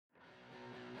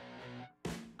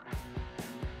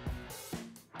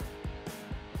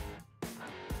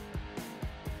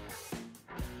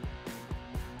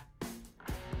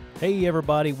Hey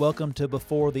everybody, welcome to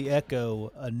Before the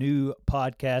Echo, a new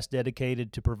podcast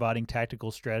dedicated to providing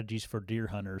tactical strategies for deer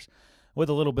hunters, with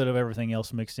a little bit of everything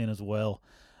else mixed in as well.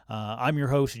 I'm your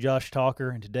host, Josh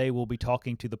Talker, and today we'll be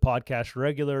talking to the podcast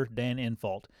regular, Dan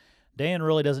Infalt. Dan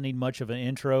really doesn't need much of an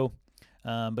intro,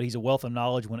 but he's a wealth of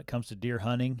knowledge when it comes to deer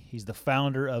hunting. He's the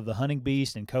founder of the Hunting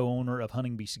Beast and co-owner of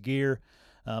Hunting Beast Gear.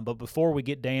 But before we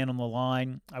get Dan on the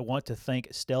line, I want to thank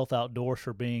Stealth Outdoors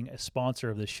for being a sponsor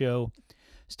of the show.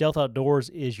 Stealth Outdoors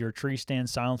is your tree stand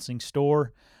silencing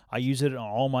store. I use it on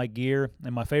all my gear,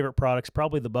 and my favorite product's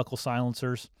probably the buckle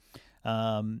silencers.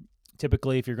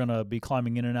 Typically, if you're going to be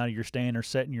climbing in and out of your stand or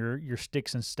setting your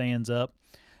sticks and stands up,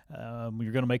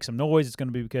 you're going to make some noise. It's going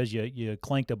to be because you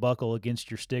clanked a buckle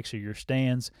against your sticks or your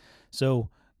stands. So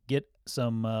get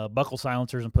some buckle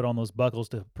silencers and put on those buckles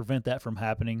to prevent that from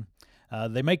happening.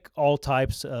 They make all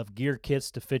types of gear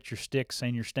kits to fit your sticks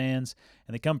and your stands,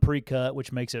 and they come pre-cut,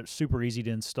 which makes it super easy to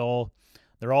install.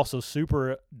 They're also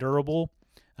super durable.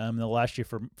 They'll last you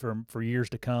for years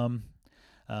to come.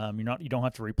 You don't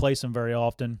have to replace them very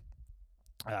often.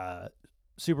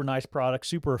 Super nice product,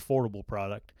 super affordable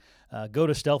product. Go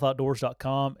to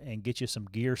stealthoutdoors.com and get you some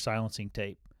gear silencing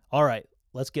tape. All right,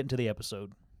 let's get into the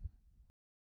episode.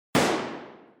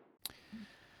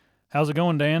 How's it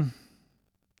going, Dan?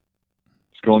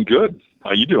 Going good.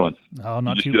 How you doing? Oh,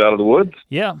 not you too. Get out of the woods?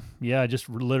 Yeah. I just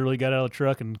literally got out of the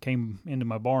truck and came into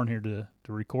my barn here to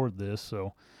record this.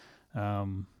 So,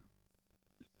 had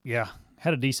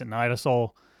a decent night. I saw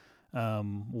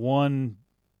one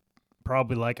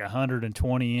probably like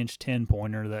 120-inch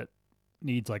 10-pointer that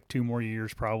needs like 2 more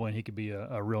years probably, and he could be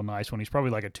a real nice one. He's probably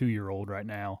like a 2-year-old right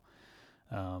now.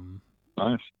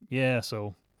 Nice. Yeah.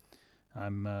 So,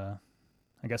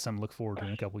 I guess I'm looking forward to it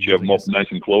in a couple of Did years. you have him up nice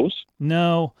and close?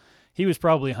 No, he was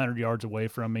probably 100 yards away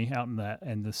from me out in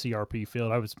the CRP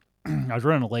field. I was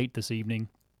running late this evening.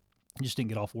 Just didn't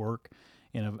get off work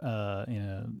in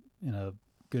a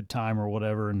good time or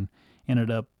whatever, and ended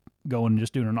up going and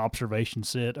just doing an observation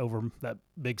sit over that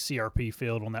big CRP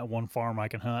field on that one farm I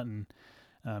can hunt,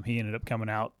 and he ended up coming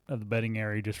out of the bedding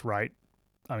area just right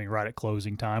at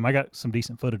closing time. I got some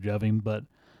decent footage of him, but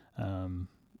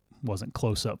wasn't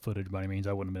close-up footage by any means.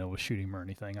 I wouldn't have been able to shoot him or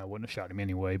anything. I wouldn't have shot him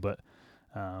anyway, but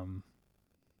I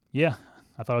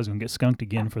thought I was going to get skunked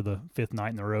again for the 5th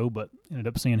night in a row, but ended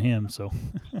up seeing him, so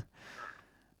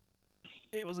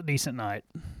it was a decent night.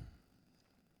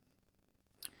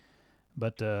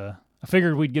 But I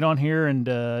figured we'd get on here and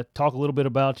talk a little bit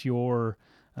about your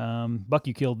buck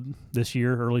you killed this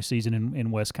year, early season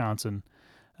in Wisconsin.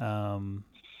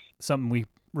 Something we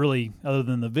really, other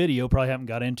than the video, probably haven't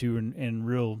got into in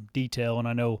real detail, and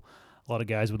I know a lot of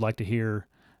guys would like to hear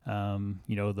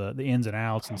the ins and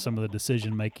outs and some of the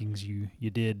decision makings you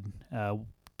did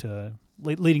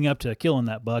leading up to killing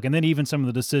that buck, and then even some of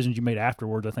the decisions you made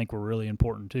afterwards I think were really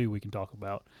important too. We can talk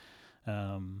about.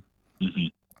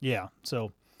 Yeah,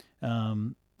 so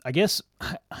I guess,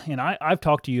 and I've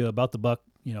talked to you about the buck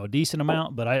a decent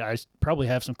amount, but I probably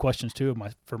have some questions too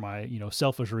for my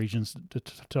selfish reasons to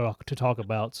talk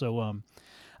about. So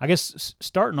I guess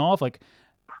starting off, like,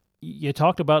 you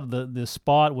talked about the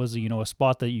spot was a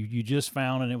spot that you just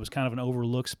found, and it was kind of an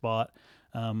overlooked spot.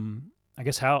 I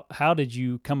guess how did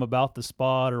you come about the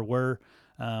spot, or where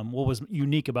what was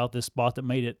unique about this spot that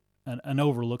made it an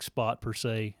overlooked spot per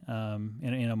se,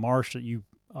 in a marsh that you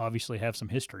obviously have some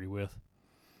history with?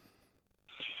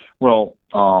 Well,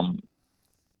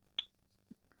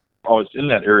 I was in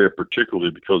that area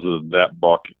particularly because of that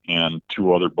buck and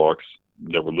 2 other bucks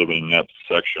that were living in that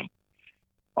section.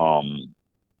 I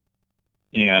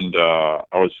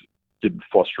was getting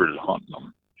frustrated hunting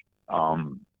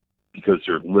them because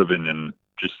they're living in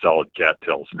just solid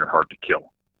cattails and they're hard to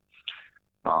kill.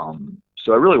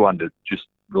 So I really wanted to just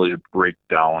really break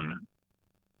down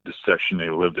the section they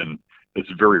lived in.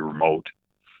 It's very remote,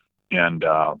 and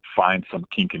find some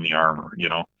kink in the armor,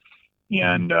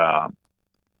 And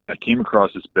I came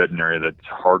across this bedding area that's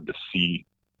hard to see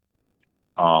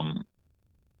on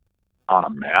a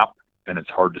map, and it's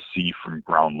hard to see from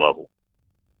ground level.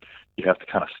 You have to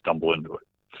kind of stumble into it.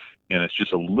 And it's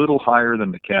just a little higher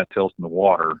than the cattails in the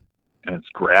water, and it's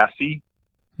grassy,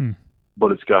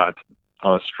 but it's got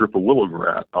a strip of willow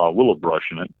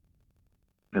brush in it,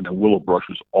 and the willow brush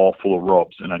was all full of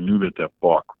rubs, and I knew that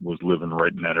buck was living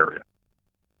right in that area.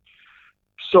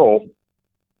 So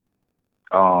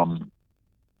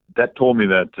that told me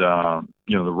that,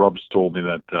 the rubs told me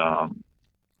that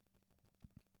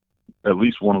at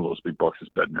least one of those big bucks is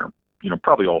bedding there.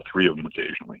 Probably all 3 of them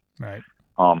occasionally. Right.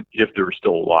 If they're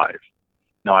still alive.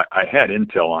 Now, I had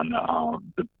intel on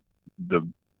the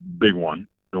big one,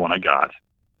 the one I got,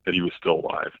 that he was still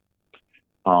alive.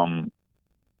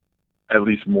 At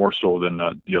least more so than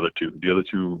the other two. The other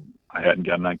two I hadn't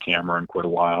gotten on camera in quite a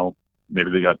while.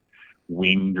 Maybe they got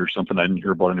winged or something. I didn't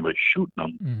hear about anybody shooting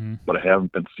them, Mm-hmm. but I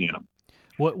haven't been seeing them.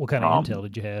 What kind of intel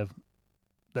did you have?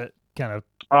 That kind of.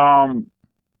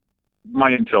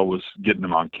 My intel was getting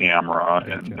them on camera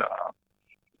Gotcha.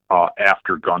 and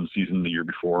after gun season the year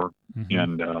before, Mm-hmm.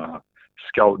 and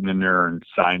scouting in there and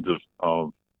signs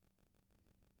of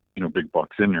big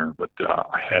bucks in there, but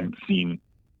I hadn't seen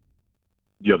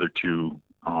the other two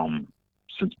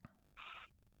since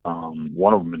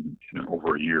one of them in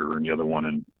over a year, and the other one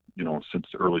in since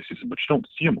the early season. But you don't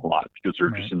see them a lot because they're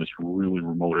just in this really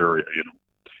remote area,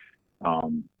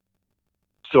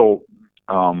 So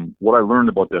what I learned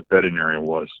about that bedding area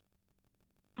was,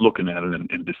 looking at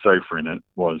it and deciphering it,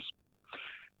 was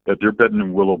that they're bedding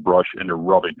in willow brush and they're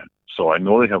rubbing it. So I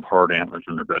know they have hard antlers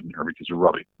when they're bedding here because they're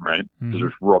rubbing, right? Because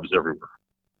there's rubs everywhere.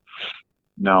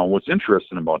 Now, what's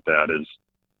interesting about that is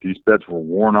these beds were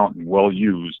worn out and well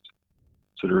used,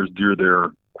 so there's deer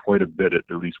there quite a bit at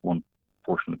least one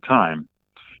portion of the time,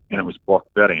 and it was buck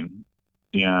bedding,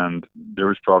 and there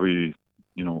was probably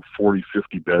 40,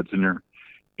 50 beds in there.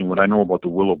 And what I know about the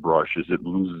willow brush is it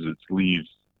loses its leaves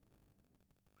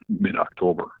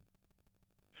mid-October.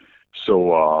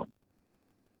 So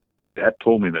that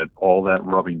told me that all that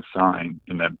rubbing sign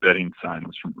and that bedding sign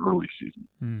was from early season.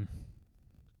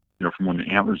 From when the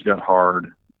antlers got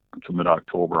hard until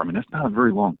mid-October. I mean, that's not a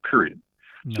very long period.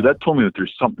 No. So that told me that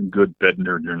there's something good bedding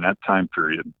there during that time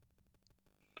period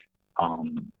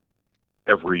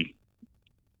every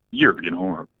year,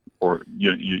 or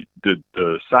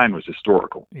the sign was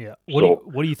historical. Yeah.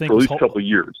 What do you think for at least a couple of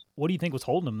years? What do you think was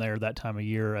holding them there that time of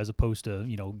year as opposed to,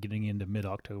 getting into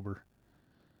mid-October?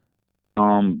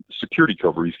 Security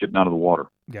cover. He's getting out of the water.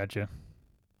 Gotcha.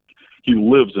 He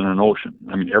lives in an ocean.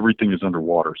 I mean, everything is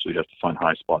underwater, so he has to find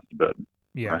high spots to bed.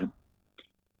 Yeah. Right?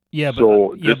 Yeah.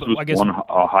 So this was I guess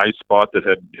a high spot that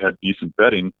had decent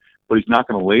bedding, but he's not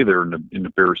going to lay there in the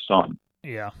bare sun.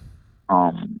 Yeah.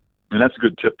 And that's a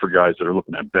good tip for guys that are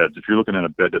looking at beds. If you're looking at a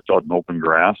bed that's out in open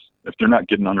grass, if they're not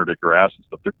getting under the grass and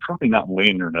stuff, they're probably not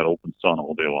laying there in that open sun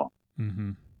all day long.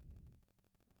 Mm-hmm.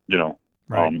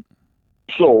 Right.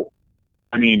 So,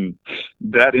 I mean,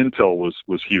 that intel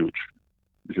was huge,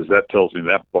 because that tells me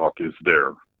that buck is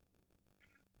there.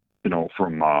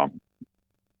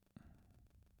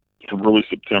 From early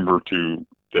September to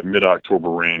the mid-October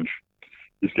range,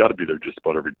 he's got to be there just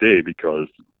about every day because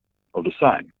of the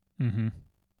sign. Mm-hmm.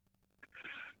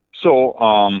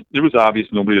 So it was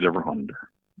obvious nobody had ever hunted her.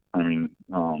 I mean,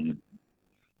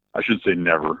 I should say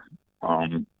never,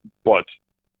 but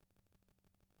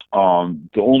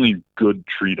the only good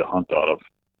tree to hunt out of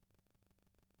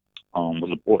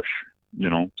was a bush,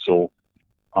 So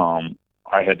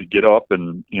I had to get up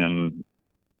and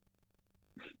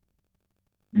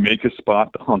make a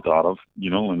spot to hunt out of,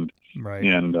 and right.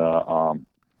 And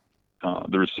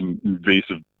there was some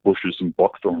invasive bushes, some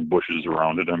buckthorn bushes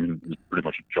around it. I mean, it's pretty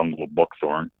much a jungle of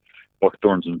buckthorn.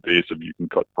 Buckthorn's invasive. You can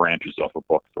cut branches off of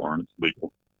buckthorn. It's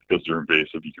legal because they're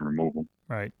invasive. You can remove them.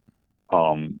 Right.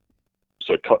 So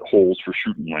I cut holes for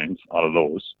shooting lanes out of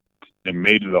those and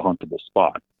made it a huntable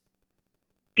spot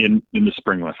in the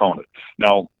spring when I found it.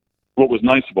 Now, what was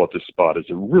nice about this spot is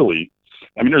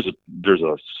there's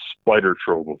a spider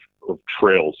trove of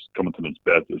trails coming to this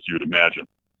bed, as you would imagine.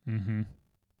 Mm-hmm.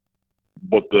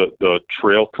 But the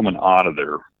trail coming out of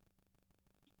there,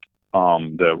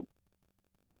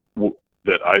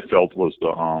 that I felt was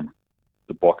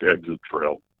the buck exit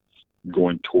trail,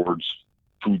 going towards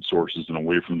food sources and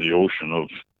away from the ocean of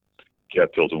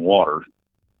cattails and water,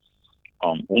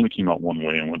 only came out one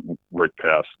way and went right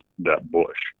past that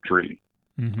bush tree.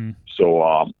 Mm-hmm.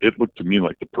 So it looked to me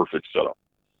like the perfect setup.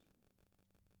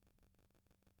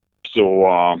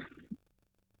 So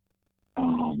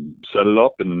set it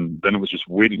up, and then it was just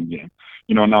waiting game.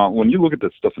 Now when you look at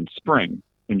that stuff in spring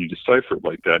and you decipher it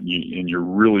like that, and you're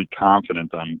really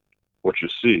confident on what you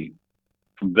see,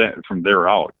 from there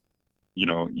out,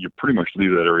 you pretty much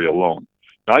leave that area alone.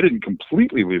 Now, I didn't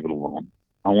completely leave it alone.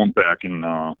 I went back in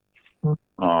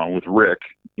with Rick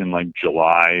in like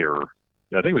July,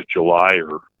 I think it was July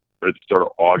or at the start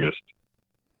of August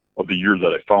of the year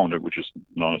that I found it, which is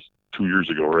 2 years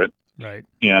ago, right? Right.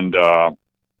 And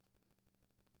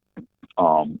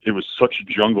it was such a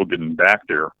jungle getting back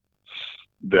there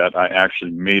that I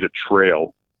actually made a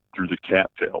trail through the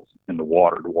cattails in the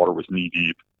water. The water was knee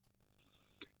deep,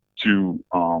 to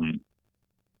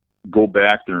go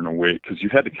back there in a way, because you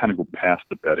had to kind of go past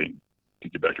the bedding to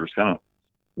get back there. It was kind of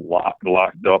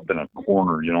locked up in a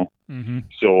corner, Mm-hmm.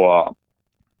 So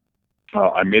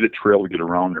I made a trail to get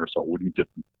around there so I wouldn't get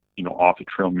off the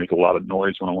trail, make a lot of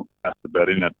noise when I went past the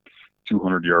bedding at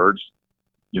 200 yards,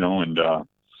 and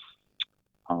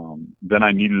then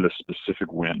I needed a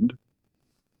specific wind,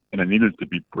 and I needed it to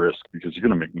be brisk because you're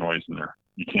going to make noise in there.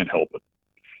 You can't help it.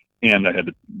 And I had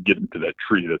to get into that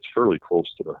tree that's fairly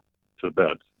close to the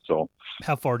bed. So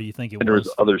how far do you think it was? There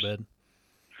was from others. The bed?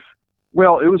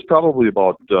 Well, it was probably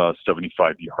about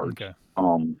 75 yards. Okay.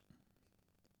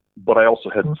 But I also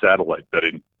had satellite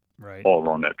bedding right. all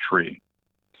around that tree.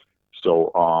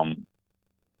 So,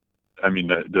 I mean,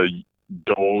 the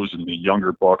does and the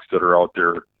younger bucks that are out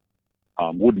there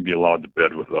wouldn't be allowed to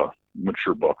bed with a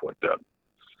mature buck like that.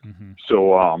 Mm-hmm.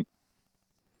 So,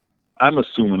 I'm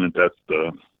assuming that that's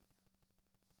the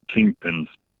kingpin's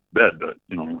bed,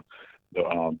 the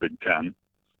Big Ten.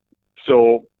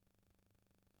 So,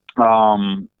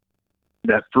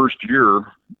 that first year,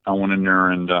 I went in there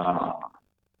and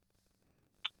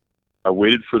I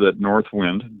waited for that north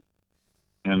wind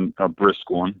and a brisk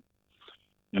one,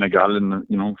 and I got it in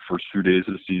the first few days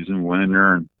of the season. Went in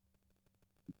there and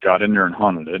got in there and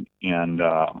hunted it, and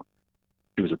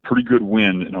it was a pretty good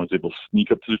wind, and I was able to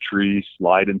sneak up to the tree,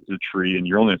 slide into the tree, and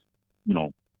you're only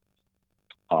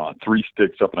 3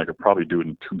 sticks up, and I could probably do it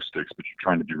in 2 sticks, but you're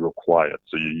trying to be real quiet,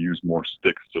 so you use more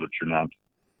sticks so that you're not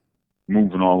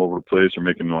moving all over the place or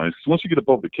making noise. Because once you get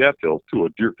above the cattails, too, a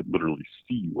deer could literally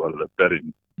see you out of that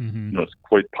bedding. Mm-hmm. It's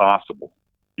quite possible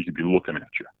he could be looking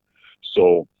at you.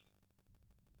 So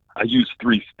I used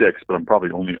 3 sticks, but I'm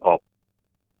probably only up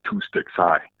 2 sticks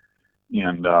high.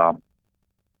 And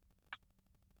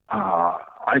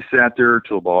I sat there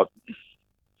till about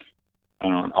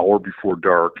an hour before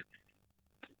dark,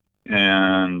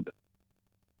 and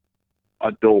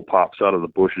a doe pops out of the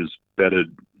bushes,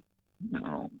 bedded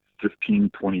 15,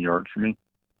 20 yards from me.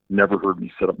 Never heard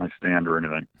me set up my stand or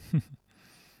anything.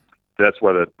 That's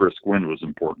why that brisk wind was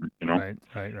important, Right.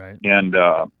 And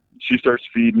she starts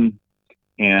feeding,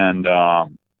 and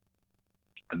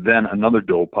then another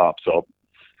doe pops up,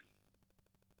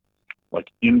 like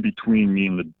in between me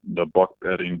and the buck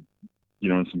bedding,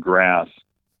 in some grass,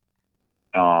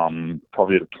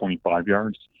 probably at 25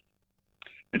 yards.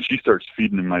 And she starts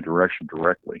feeding in my direction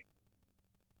directly,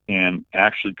 and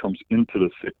actually comes into the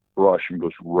thick brush and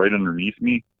goes right underneath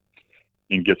me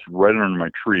and gets right under my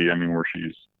tree. I mean, where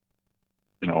she's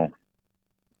 5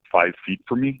 feet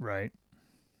from me. Right.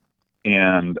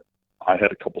 And I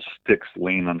had a couple sticks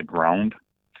laying on the ground,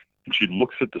 and she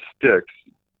looks at the sticks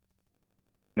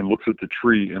and looks at the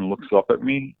tree and looks up at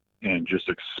me and just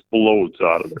explodes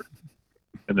out of there,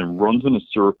 and then runs in a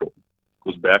circle,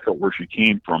 goes back up where she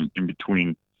came from, in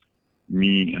between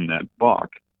me and that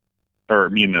buck, or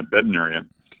me and that bedding area.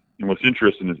 And what's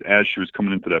interesting is, as she was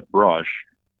coming into that brush,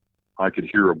 I could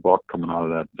hear a buck coming out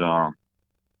of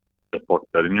that buck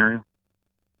bedding area.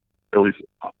 At least,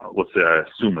 let's say I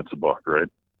assume it's a buck, right?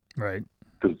 Right.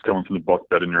 Because it's coming from the buck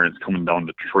bedding area, it's coming down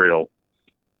the trail.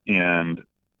 And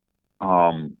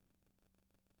when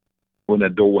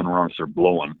that doe went around and started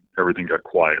blowing, everything got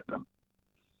quiet then.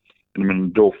 And when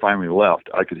the doe finally left,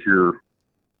 I could hear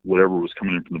whatever was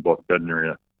coming in from the buck bedding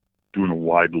area doing a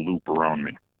wide loop around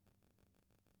me.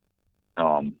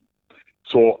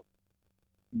 So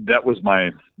that was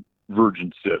my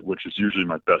virgin sit, which is usually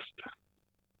my best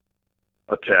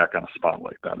attack on a spot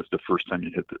like that. It's the first time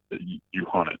you hit you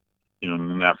hunt it,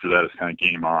 and then after that it's kind of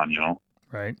game on,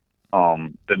 Right.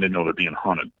 Then they know they're being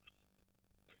hunted.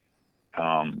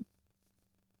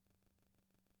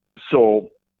 So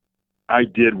I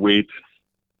did wait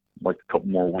like a couple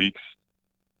more weeks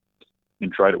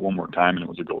and tried it one more time, and it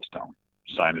was a ghost town.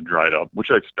 Sign had dried up,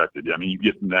 which I expected. I mean, you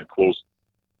get that close,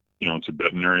 to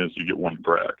bedding areas, you get one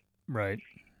crack. Right.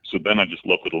 So then I just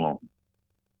left it alone,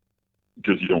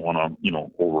 because you don't want to,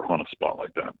 overhunt a spot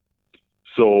like that.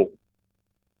 So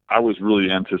I was really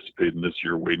anticipating this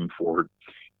year, waiting for it.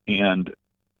 And,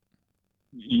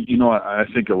 I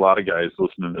think a lot of guys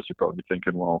listening to this are probably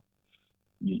thinking, well,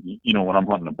 when I'm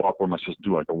hunting a buck, what am I supposed to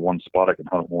do? Like a one spot I can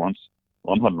hunt it once?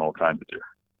 Well, I'm hunting all kinds of deer.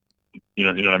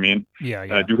 You know what I mean? Yeah.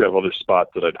 And I do have other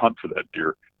spots that I'd hunt for that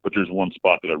deer, but there's one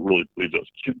spot that I really believe I was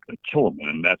going to kill him in,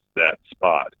 and that's that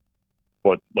spot.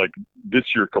 But like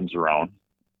this year comes around,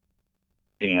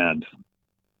 and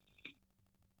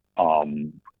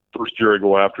first deer I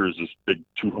go after is this big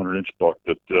 200-inch buck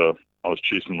that I was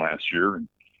chasing last year, and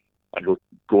I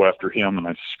go after him, and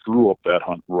I screw up that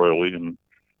hunt royally, and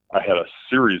I had a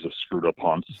series of screwed up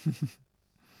hunts.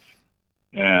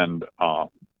 And the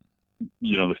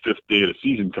 5th day of the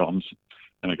season comes,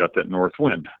 and I got that north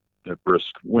wind, that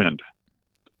brisk wind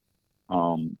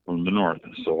from the north.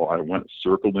 So I went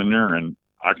circled in there, and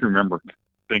I can remember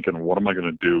thinking, what am I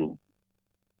going to do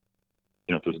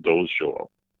if this does show up?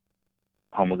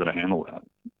 how am I going to handle that?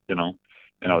 You know?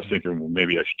 And I was thinking, well,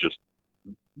 maybe I should just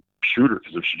shoot her,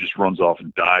 because if she just runs off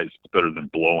and dies, it's better than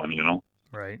blowing, you know?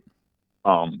 Right.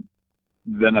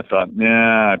 Then I thought,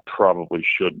 nah, I probably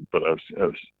shouldn't, but I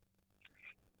was,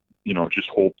 you know, just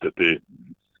hope that they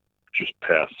just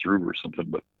pass through or something.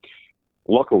 But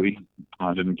luckily,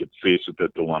 I didn't get faced with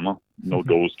that dilemma. No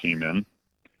does came in,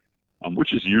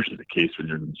 which is usually the case when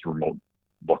you're in these remote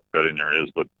buck bedding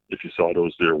areas. But if you saw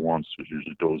does there once, there's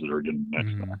usually does that are getting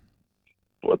next time.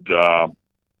 But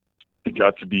it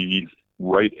got to be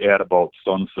right at about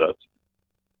sunset.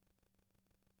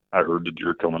 I heard the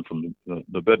deer coming from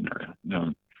the bedding area.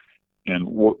 And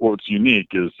what's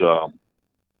unique is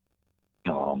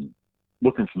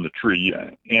looking from the tree,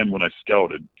 and when I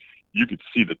scouted, you could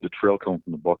see that the trail coming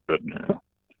from the buck bedding area,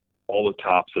 all the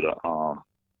tops of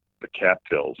the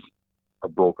cattails are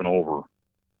broken over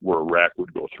where a rack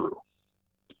would go through.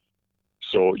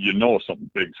 So you know something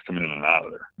big's coming in and out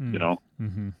of there, you know?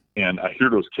 Mm-hmm. And I hear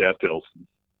those cattails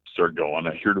start going.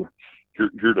 I hear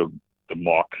the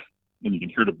muck, and you can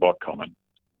hear the buck coming.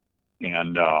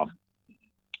 And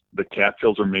the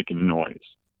cattails are making noise.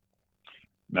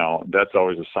 Now, that's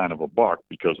always a sign of a buck,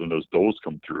 because when those does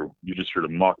come through, you just hear the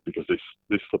muck, because they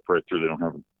slip right through. They don't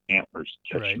have antlers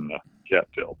catching the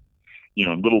cattail. You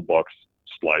know, and little bucks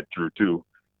slide through too.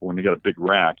 But when they got a big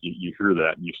rack, you hear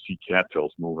that, and you see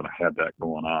cattails moving. I had that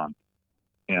going on.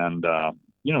 And,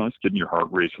 you know, it's getting your heart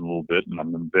racing a little bit, and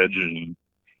I'm envisioning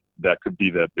that could be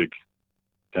that big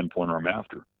 10-pointer I'm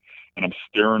after. And I'm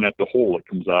staring at the hole that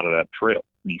comes out of that trail.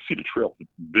 And you see the trail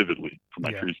vividly from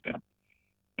my tree stand.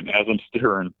 And as I'm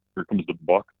staring, here comes the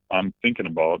buck I'm thinking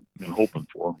about and hoping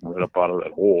for, right up out of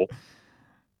that hole,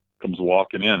 comes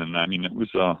walking in. And I mean, it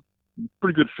was a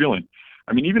pretty good feeling.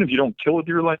 I mean, even if you don't kill a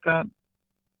deer like that,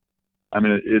 I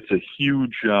mean, it's a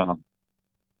huge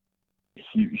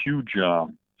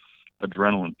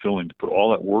adrenaline feeling to put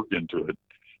all that work into it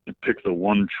and pick the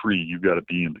one tree you got to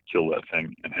be in to kill that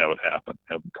thing and have it happen.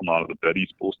 Have him come out of the bed he's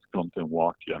supposed to come to and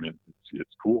walk to you. I mean,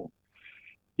 it's cool.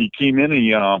 He came in,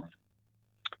 he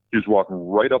was walking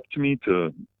right up to me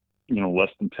to, you know,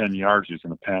 less than 10 yards. He was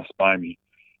going to pass by me,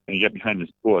 and he got behind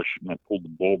this bush, and I pulled the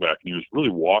bow back, and he was really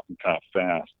walking kind of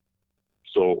fast.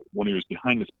 So when he was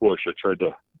behind this bush, I tried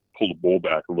to pull the bow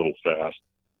back a little fast.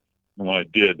 And when I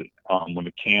did, when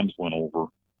the cams went over,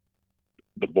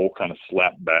 the bow kind of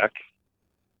slapped back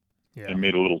and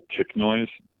made a little tick noise.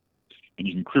 And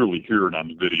you can clearly hear it on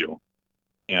the video.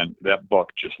 And that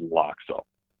buck just locks up.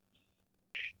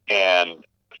 And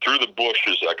through the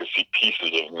bushes, I could see pieces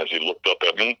of him as he looked up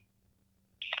at me.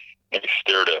 And he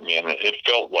stared at me. And it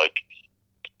felt like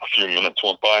a few minutes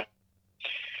went by.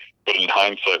 But in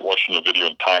hindsight, watching the video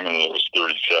and timing it, was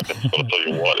 30 seconds. But I'll tell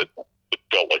you what, it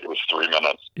felt like it was 3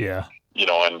 minutes. Yeah. You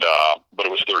know, and but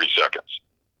it was 30 seconds.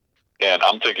 And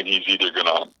I'm thinking he's either going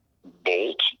to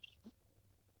bolt,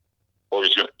 or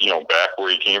he's going to, you know, back where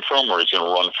he came from, or he's going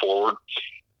to run forward.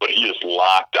 But he is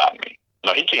locked on me.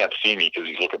 Now, he can't see me because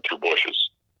he's looking through bushes.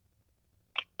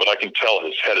 But I can tell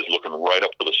his head is looking right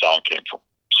up where the sound came from,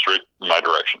 straight in my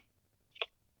direction.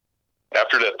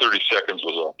 After that 30 seconds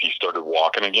was up, he started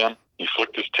walking again. He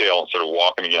flicked his tail and started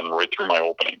walking again right through my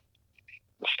opening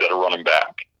instead of running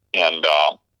back. And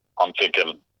I'm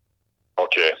thinking,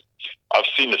 okay, I've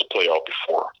seen this play out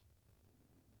before.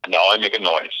 Now I make a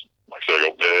noise. Like, so I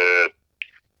go,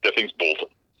 that thing's bolted.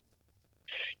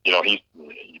 You know,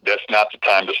 that's not the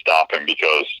time to stop him,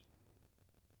 because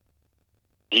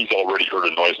he's already heard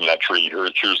a noise in that tree.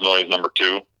 Here's noise number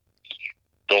 2.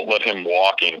 Don't let him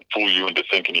walking fool you into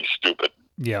thinking he's stupid.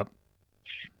 Yep.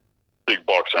 Big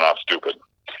bucks are not stupid.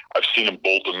 I've seen them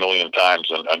bolt a million times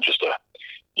and just a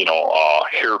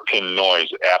hairpin noise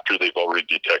after they've already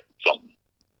detected something.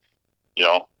 You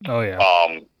know? Oh, yeah.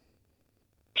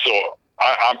 So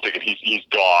I'm thinking he's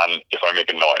gone if I make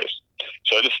a noise.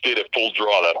 So I just stayed at full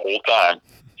draw that whole time,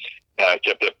 and I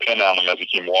kept that pin on him as he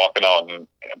came walking out, and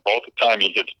both the time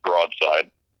he hits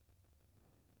broadside,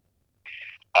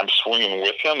 I'm swinging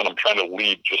with him, and I'm trying to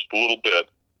lead just a little bit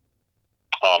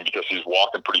because he's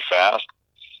walking pretty fast.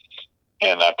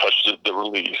 And I touched the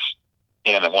release.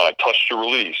 And when I touched the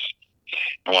release,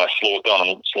 and when I slow it down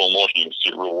in slow motion, you can see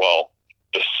it real well,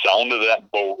 the sound of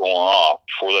that bow going off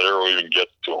before that arrow even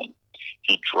gets to him,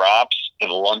 he drops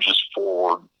and lunges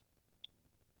forward.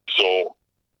 So,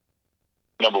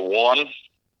 number 1,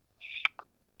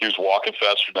 he was walking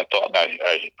faster than I thought, and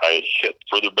I hit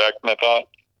further back than I thought.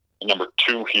 And number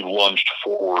 2, he lunged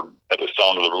forward at the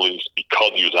sound of the release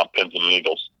because he was on pins and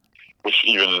needles, which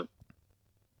even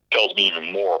tells me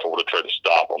even more if I would have tried to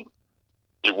stop him,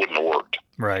 it wouldn't have worked.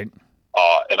 Right.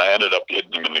 And I ended up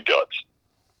hitting him in the guts.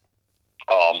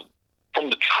 From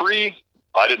the tree,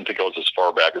 I didn't think I was as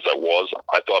far back as I was.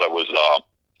 I thought I was,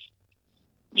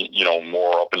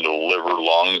 more up into the liver,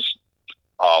 lungs,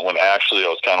 when actually I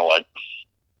was kind of like,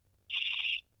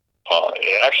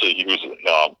 actually he was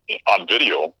on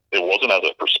video. It wasn't as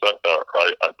I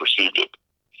perceived it.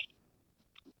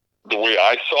 The way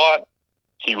I saw it,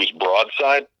 he was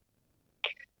broadside,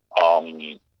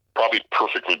 probably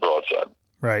perfectly broadside.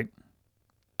 Right.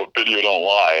 But video don't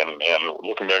lie, and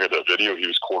looking back at that video, he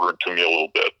was quartering to me a little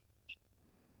bit.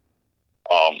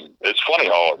 It's funny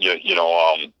how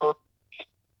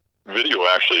video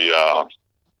actually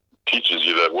teaches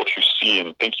you that what you see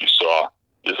and think you saw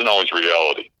isn't always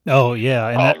reality. Oh yeah,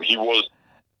 and he was.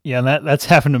 Yeah, and that's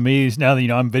happened to me. Now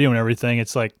that I'm videoing everything,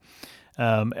 it's like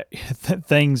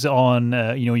things on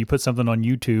you put something on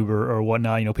YouTube or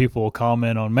whatnot. People will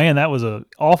comment on, man, that was a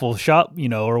awful shot,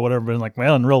 or whatever. And like,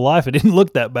 well, in real life, it didn't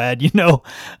look that bad.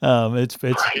 It's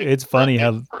funny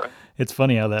it's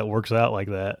funny how that works out like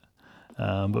that.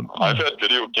 But I've had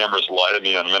video cameras lie to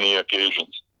me on many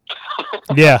occasions.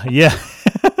 Yeah.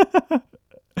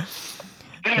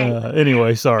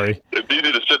 Anyway, sorry. It's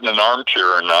easy to sit in an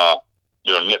armchair and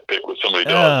nitpick what somebody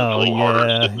does. It's a little harder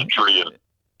to sit in a tree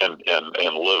and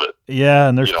live it. Yeah,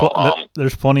 and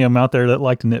there's plenty of them out there that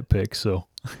like to nitpick. So.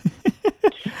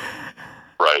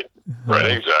 Right,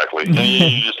 exactly. And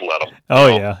you just let them. Oh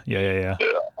yeah.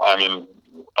 I mean,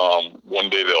 one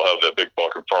day they'll have that big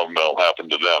buck in front of them. That'll happen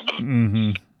to them,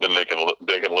 and then they can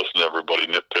listen to everybody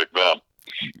nitpick them.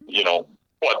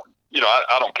 But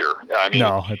I don't care. I mean,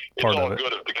 no, it's all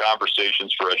good if the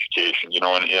conversation's for education.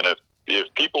 And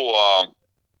if people want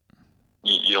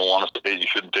to say you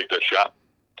shouldn't take that shot,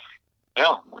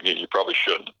 yeah, you probably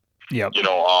shouldn't. Yeah. You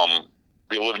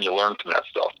live and you learn from that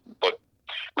stuff. But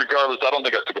regardless, I don't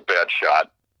think I took a bad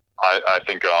shot. I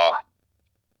think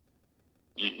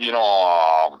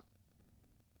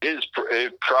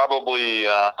it probably.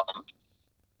 I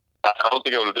don't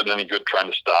think I would have done any good trying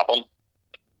to stop him.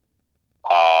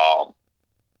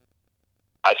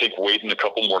 I think waiting a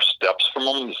couple more steps from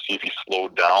him to see if he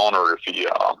slowed down or if he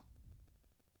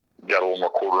got a little more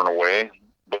quartering away.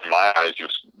 But in my eyes, he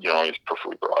was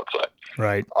perfectly broadside.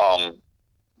 Right.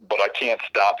 But I can't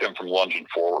stop him from lunging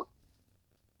forward.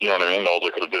 You know what I mean? All I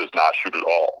could have did is not shoot at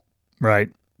all. Right.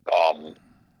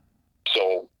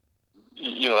 So,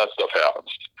 that stuff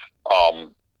happens.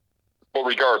 But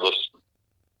regardless,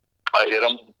 I hit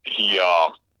him.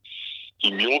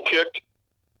 He mule kicked,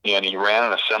 and he ran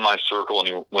in a semicircle, and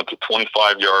he went to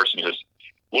 25 yards, and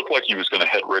looked like he was going to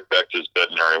head right back to his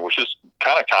bedding area, which is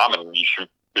kind of common when you shoot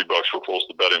big bucks real close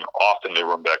to bedding. Often they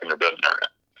run back in their bedding area.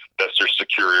 That's their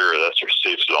secure area. That's their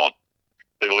safe zone.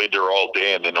 They laid there all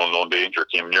day, and they know no danger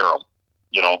came near them.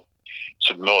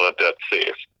 So know that that's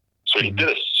safe. So he did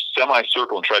a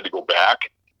semicircle and tried to go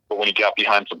back, but when he got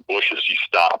behind some bushes, he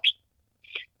stopped.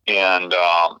 And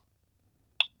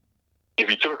if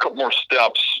he took a couple more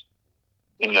steps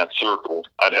in that circle,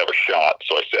 I'd have a shot.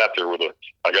 So I sat there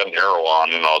I got an arrow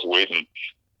on, and I was waiting,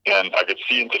 and I could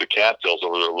see into the cattails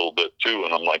over there a little bit too.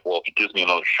 And I'm like, well, if he gives me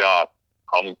another shot,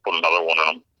 I'm going to put another one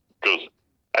in him, because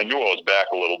I knew I was back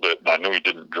a little bit, and I knew he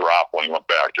didn't drop when he went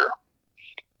back there.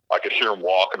 I could hear him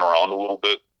walking around a little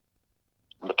bit,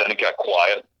 but then it got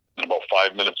quiet, and about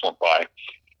 5 minutes went by.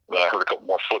 Then I heard a couple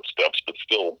more footsteps, but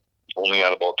still only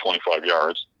at about 25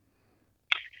 yards.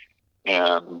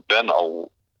 And then a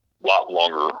lot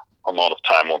longer amount of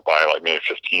time went by, like maybe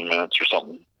 15 minutes or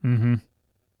something. Mm-hmm.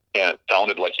 And it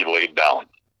sounded like he laid down.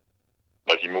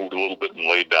 Like he moved a little bit and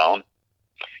laid down.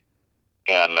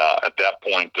 And at that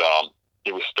point,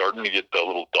 it was starting to get a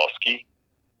little dusky,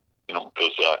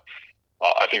 because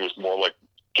I think it was more like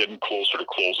getting closer to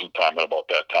closing time at about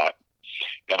that time.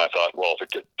 And I thought, well, if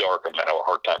it gets dark, I'm going to have a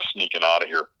hard time sneaking out of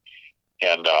here.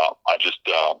 And I just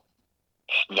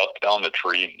snuck down the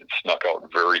tree and snuck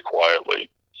out very quietly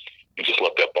and just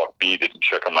let that buck be. Didn't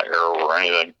check on my arrow or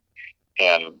anything.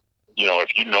 And,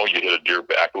 if you hit a deer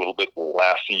back a little bit, the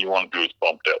last thing you want to do is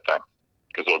bump that thing,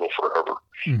 because it'll go forever.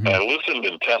 Mm-hmm. And I listened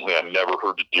intently. I never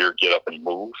heard the deer get up and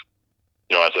move,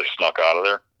 as I snuck out of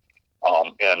there.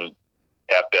 And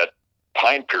at that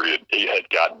time period, it had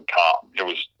gotten calm. It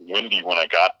was windy when I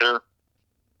got there,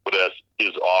 but as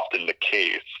is often the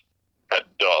case, at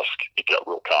dusk, it got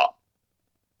real calm.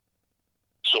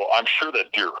 So I'm sure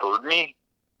that deer heard me,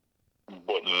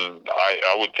 but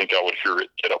I would think I would hear it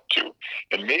get up too.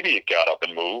 And maybe it got up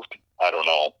and moved. I don't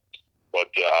know. But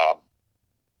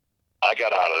I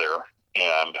got out of there,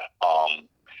 and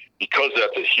because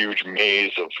that's a huge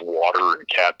maze of water and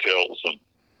cattails, and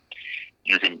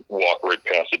you can walk right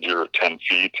past a deer at 10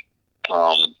 feet,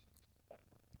 and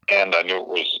I knew it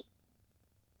was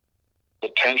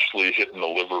potentially hitting the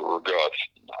liver or guts.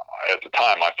 at the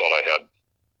time I thought I had,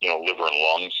 liver and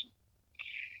lungs,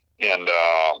 and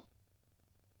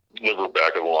liver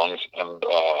back of the lungs, and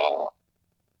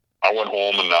I went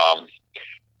home and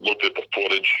looked at the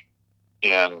footage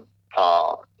and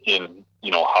in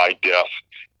high def,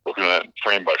 looking at it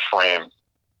frame by frame.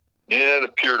 It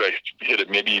appeared I hit it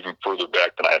maybe even further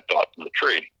back than I had thought from the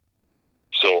tree.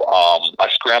 So I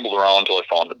scrambled around until I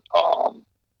found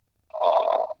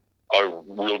a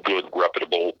real good,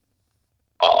 reputable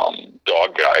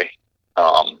dog guy,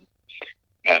 and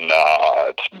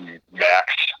it's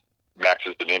Max. Max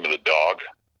is the name of the dog.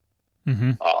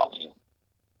 Mm-hmm.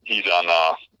 He's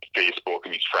on Facebook,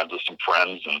 and he's friends with some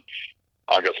friends, and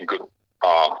I got some good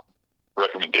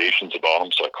recommendations about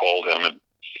him. So I called him, and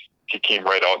he came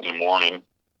right out in the morning,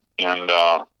 and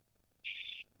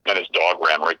his dog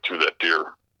ran right through that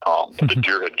deer. The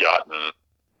deer had gotten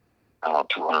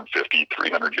 250,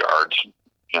 300 yards,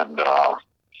 and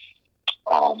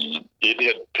it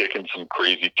had taken some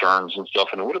crazy turns and stuff,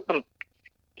 and it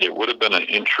would have been an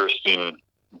interesting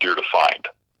deer to find.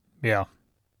 Yeah.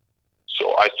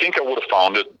 So I think I would have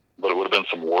found it, but it would have been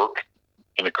some work,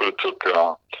 and it could have took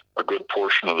a good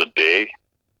portion of the day,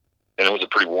 and it was a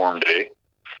pretty warm day.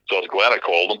 So I was glad I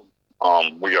called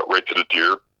him. We got right to the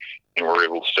deer, and we were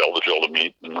able to salvage all the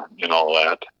meat and all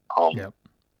that. Yep.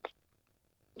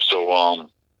 So,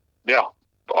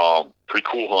 pretty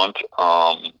cool hunt.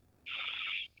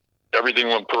 Everything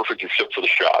went perfect except for the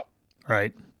shot.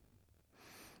 Right.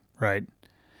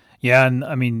 Yeah, and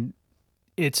I mean,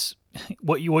 it's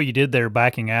what you did there,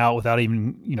 backing out without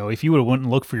even, if you would have went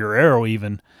and looked for your arrow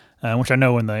even, which I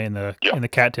know in the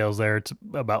cattails there, it's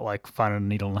about like finding a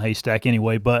needle in a haystack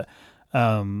anyway. But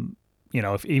even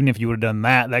if you would have done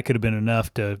that, that could have been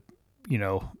enough to,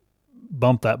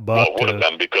 bump that buck. Well, it would have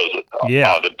been, because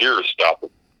the deer stopped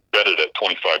bedded at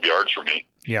 25 yards from me.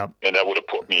 Yeah. And that would have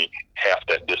put me half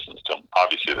that distance to him.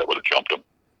 Obviously, that would have jumped him.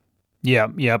 Yeah.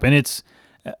 And it's,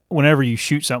 whenever you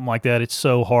shoot something like that, it's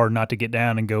so hard not to get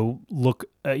down and go look.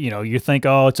 You think,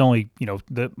 oh, it's only,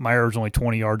 my arrow's only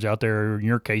 20 yards out there. Or in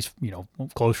your case,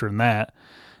 closer than that.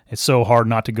 It's so hard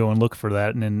not to go and look for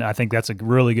that. And I think that's a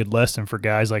really good lesson for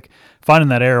guys. Like, finding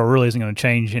that arrow really isn't going to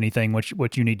change anything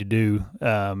what you need to do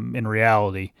in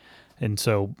reality. And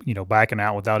so, backing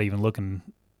out without even looking,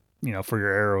 for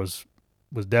your arrows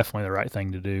was definitely the right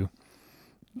thing to do.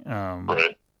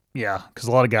 Right. Yeah, because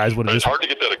a lot of guys would have just... It's hard to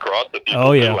get that across to people.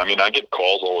 Oh, yeah. Too. I mean, I get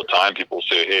calls all the time. People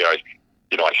say, hey, I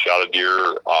shot a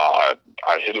deer. I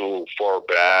hit it a little far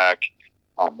back.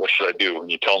 What should I do? And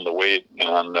you tell them to wait.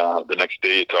 And the next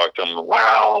day you talk to them,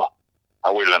 wow,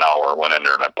 I waited an hour, went in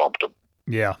there, and I bumped them.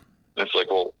 Yeah. And it's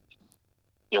like, well,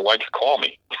 why'd you call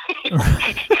me?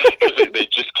 Because they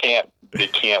just can't. They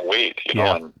can't wait.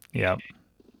 Yeah. And, yeah.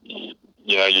 You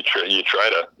try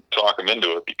to talk them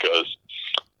into it, because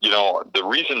the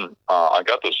reason I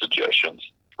got those suggestions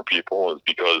for people is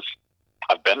because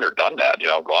I've been there, done that.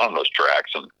 I've gone on those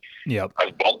tracks, and yep.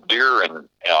 I've bumped deer, and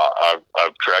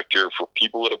I've tracked deer for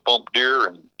people that have bumped deer,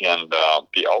 and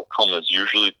the outcome is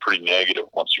usually pretty negative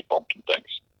once you bump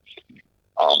things.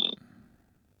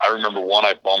 I remember one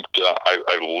I bumped.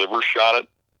 I liver shot it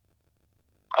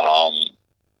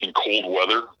in cold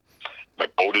weather. My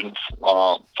bow didn't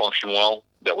function well.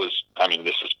 This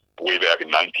is way back in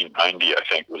 1990, I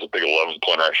think. It was a big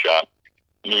 11-pointer I shot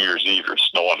New Year's Eve. There's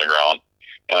snow on the ground,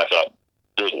 and I thought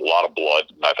there's a lot of blood,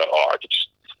 and I thought,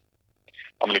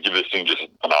 I'm going to give this thing just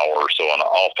an hour or so, and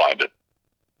I'll find it.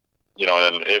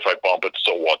 And if I bump it,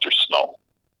 so what? There's snow.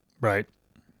 Right.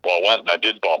 Well, I went and I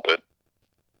did bump it,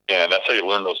 and that's how you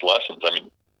learn those lessons.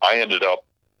 I ended up,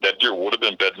 that deer would have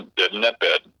been dead in that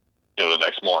bed, the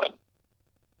next morning.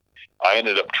 I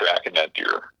ended up tracking that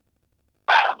deer.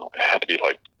 I don't know, it had to be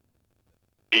like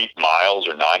 8 miles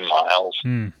or 9 miles.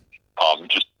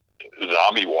 Just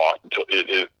zombie walk until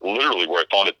it literally, where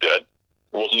I found it dead,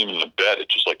 it wasn't even in the bed. It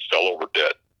just fell over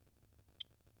dead.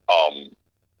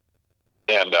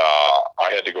 And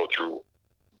I had to go through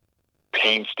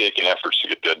painstaking efforts to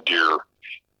get that deer,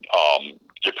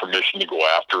 get permission to go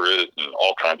after it, and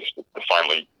all kinds of stuff to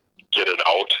finally get it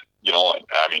out.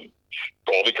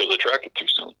 All because I tracked it too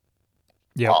soon.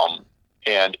 Yeah.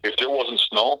 And if there wasn't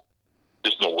snow,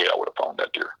 there's no way I would have found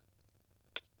that deer.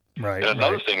 Right. And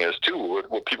another thing is too,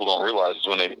 what people don't realize is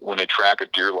when they track a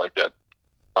deer like that,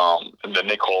 and then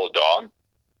they call a dog,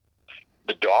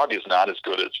 the dog is not as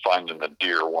good as finding the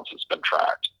deer once it's been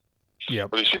tracked. Yeah.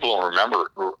 What these people don't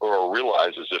remember or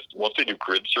realize is, if once they do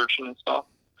grid searching and stuff,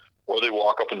 or they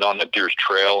walk up and down that deer's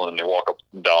trail, and they walk up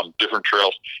and down different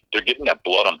trails, they're getting that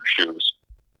blood on their shoes.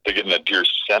 They're getting that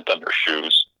deer's scent on their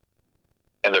shoes,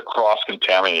 and they're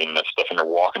cross-contaminating that stuff, and they're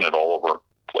walking it all over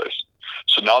the place.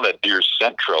 So now that deer's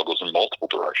scent trail goes in multiple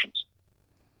directions.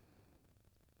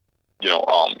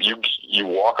 You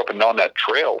walk up and down that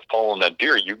trail following that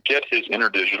deer, you get his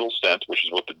interdigital scent, which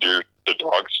is what the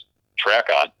dogs track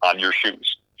on your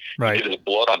shoes. Right. You get his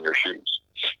blood on your shoes.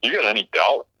 You got any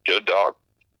doubt, get a dog.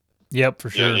 Yep, for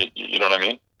sure. You know what I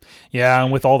mean? Yeah,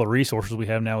 and with all the resources we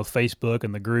have now with Facebook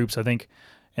and the groups, I think,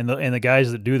 and the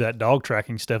guys that do that dog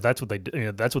tracking stuff, that's what they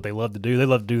do. That's what they love to do. They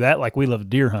love to do that like we love to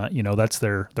deer hunt. That's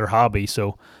their hobby.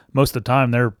 So most of the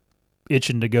time they're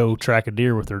itching to go track a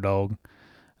deer with their dog.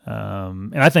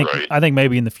 And I think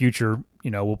maybe in the future,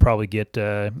 we'll probably get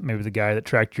maybe the guy that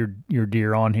tracked your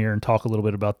deer on here and talk a little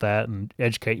bit about that and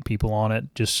educate people on it,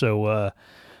 just so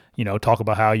talk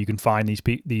about how you can find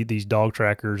these dog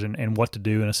trackers and what to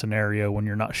do in a scenario when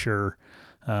you're not sure,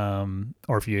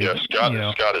 or if you Scott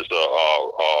is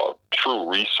a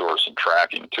true resource in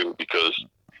tracking too, because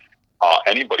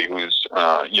anybody who's been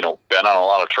on a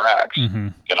lot of tracks, mm-hmm.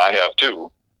 and I have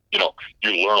too, you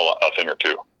learn a thing or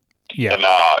two. Yeah. And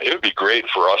it would be great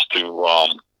for us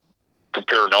to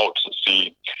compare notes and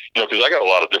see, because I got a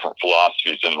lot of different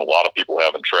philosophies and a lot of people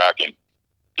have in tracking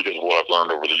because of what I've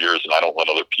learned over the years, and I don't let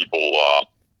other people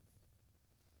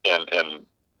and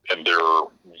their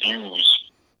views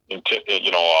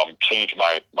change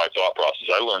my thought process.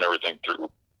 I learn everything through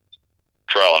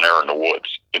trial and error in the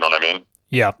woods. You know what I mean?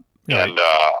 Yeah. Right. And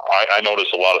I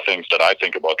notice a lot of things that I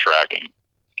think about tracking.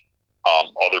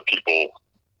 Other people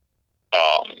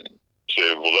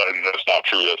say, well, that's not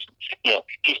true. That's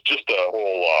just a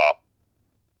whole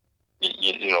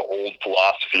old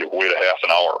philosophy of wait a half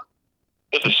an hour.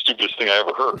 That's the stupidest thing I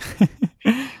ever heard.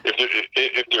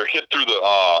 if they're hit through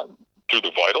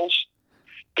the vitals,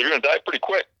 they're going to die pretty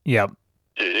quick. Yeah.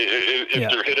 If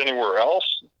they're hit anywhere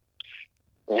else,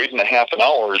 waiting a half an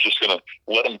hour is just going to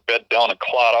let them bed down and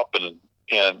clot up, and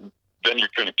then you're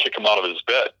going to kick him out of his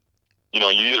bed. You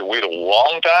either wait a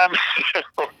long time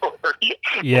or you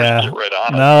get right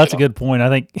on it. No, that's a good point. I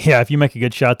think, if you make a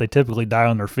good shot, they typically die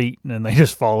on their feet and then they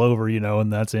just fall over,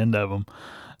 and that's the end of them.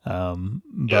 I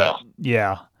guess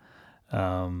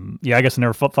I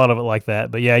never thought of it like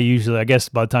that. But usually, I guess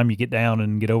by the time you get down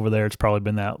and get over there, it's probably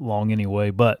been that long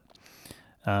anyway. But,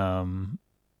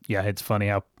 it's funny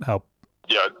how.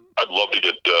 Yeah, I'd love to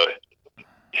get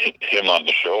him on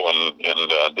the show and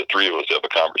the three of us have a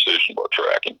conversation about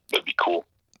tracking. That'd be cool.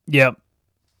 Yep.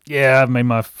 Yeah, I've made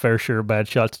my fair share of bad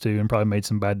shots too, and probably made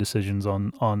some bad decisions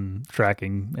on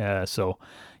tracking. So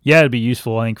it'd be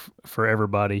useful, I think, for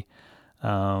everybody.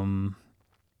 Going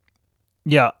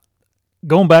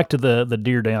back to the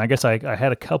deer, Dan, I guess I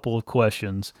had a couple of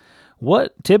questions.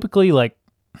 What typically, like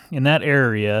in that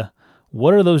area,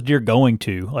 what are those deer going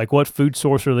to? Like, what food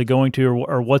source are they going to,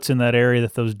 or what's in that area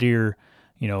that those deer,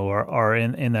 are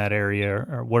in that area,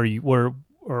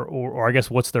 or I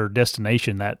guess what's their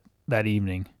destination that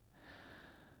evening?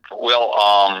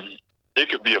 Well, it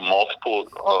could be a multiple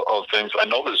of things. I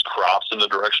know there's crops in the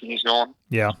direction he's going.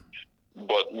 Yeah.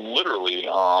 But literally,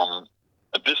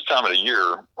 at this time of the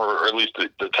year, or at least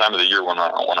the time of the year when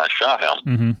I shot him,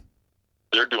 mm-hmm.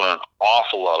 they're doing an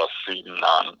awful lot of feeding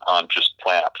on just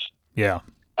plants. Yeah.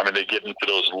 I mean, they get into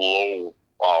those low,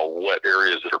 wet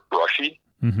areas that are brushy,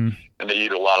 mm-hmm. and they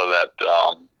eat a lot of that,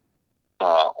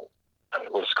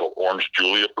 what's it called, orange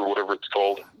julep or whatever it's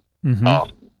called, mm-hmm.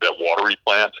 That watery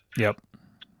plant. Yep.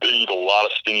 They eat a lot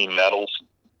of stinging nettles.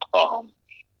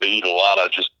 They eat a lot of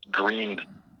just green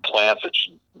plants that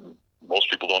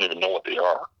most people don't even know what they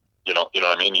are. You know what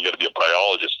I mean? You got to be a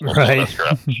biologist. Right.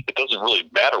 It doesn't really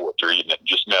matter what they're eating. It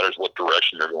just matters what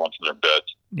direction they're going from their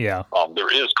beds. Yeah.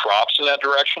 There is crops in that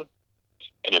direction,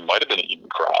 and it might have been eating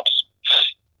crops.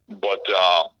 But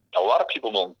a lot of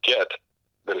people don't get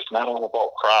that it's not all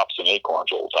about crops and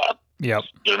acorns all the time. Yep.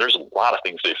 There's a lot of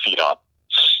things they feed on.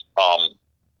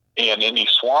 And in these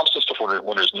swamps and stuff,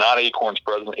 when there's not acorns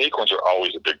present, acorns are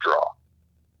always a big draw.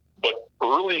 But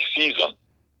early season,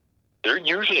 they're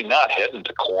usually not heading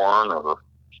to corn or,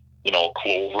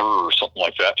 clover or something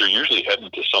like that. They're usually heading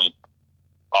to some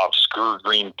obscure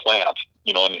green plant,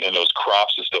 and those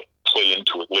crops and stuff play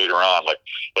into it later on. Like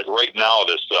right now,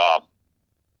 this,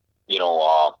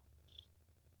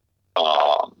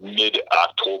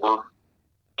 mid-October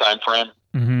time frame,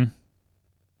 mm-hmm.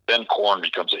 then corn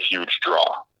becomes a huge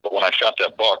draw. But when I shot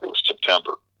that buck, it was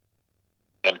September,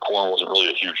 and corn wasn't really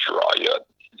a huge draw yet.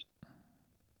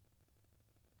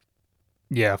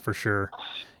 Yeah, for sure.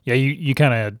 Yeah, you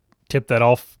kind of tipped that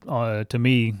off to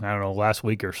me, I don't know, last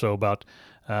week or so about,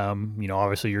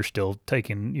 obviously you're still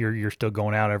you're still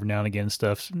going out every now and again and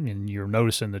stuff, and you're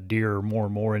noticing the deer are more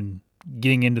and more and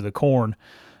getting into the corn.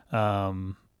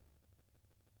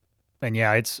 And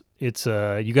yeah, it's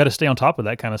you got to stay on top of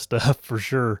that kind of stuff for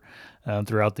sure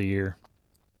throughout the year.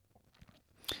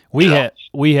 We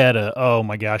had a oh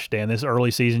my gosh, Dan, this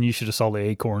early season you should have saw the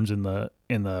acorns in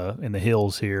the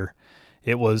hills here.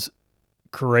 It was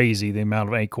crazy the amount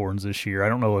of acorns this year. I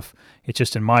don't know if it's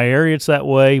just in my area it's that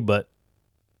way, but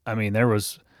I mean there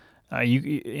was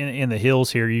you in the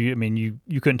hills here. You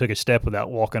couldn't take a step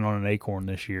without walking on an acorn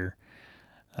this year,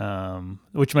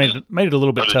 which made it a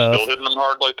little bit tough. Are they still hitting them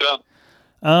hard like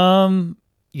that?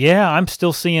 Yeah, I'm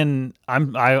still seeing.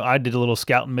 I did a little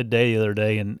scouting midday the other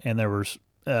day, and there was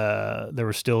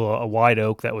still a white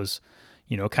oak that was,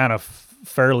 kind of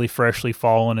fairly freshly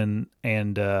fallen,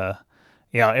 and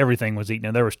yeah, everything was eaten.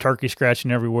 And there was turkey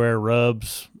scratching everywhere,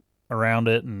 rubs around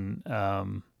it,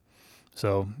 and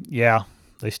so yeah,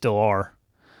 they still are.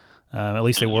 At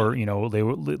least they were,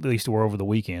 at least they were over the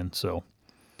weekend. So,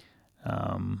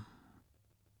 and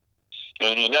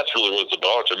that's really what it's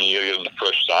about. I mean, you get in the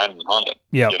fresh sign and hunt it.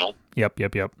 Yeah. Yep.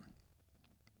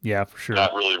 Yeah, for sure.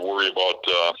 Not really worry about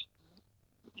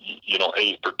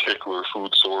a particular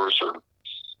food source or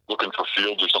looking for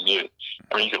fields or something.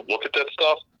 I mean, you can look at that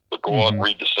stuff, but go out and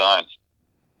read the signs.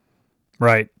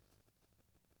 Right.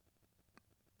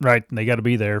 And they got to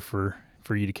be there for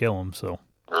you to kill them. So.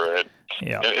 Right.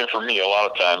 Yeah. And for me, a lot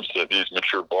of times these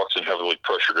mature bucks in heavily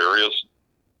pressured areas,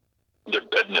 they're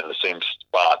bedding in the same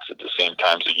spots at the same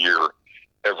times of year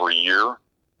every year.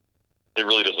 It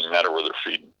really doesn't matter where they're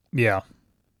feeding. Yeah.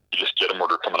 You just get them where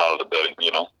they're coming out of the bedding,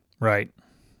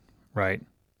 Right.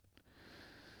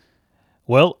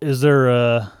 Well, is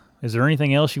there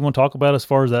anything else you want to talk about as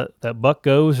far as that buck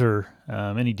goes, or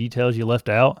any details you left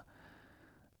out?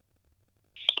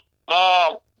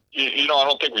 I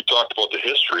don't think we talked about the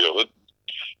history of it.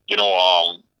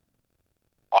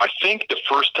 I think the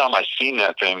first time I seen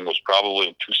that thing was probably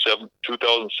in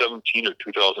 2017 or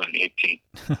 2018.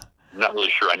 I'm not really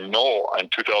sure. I know in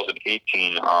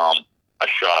 2018 I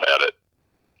shot at it.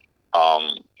 As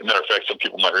a matter of fact, some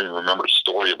people might even remember the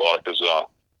story about it because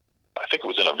I think it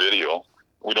was in a video.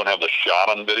 We don't have the shot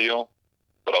on video,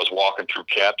 but I was walking through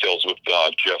cattails with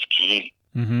Jeff G.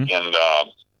 Mm-hmm. And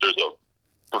there's a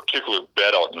particular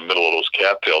bed out in the middle of those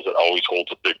cattails that always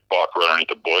holds a big buck right underneath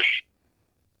the bush.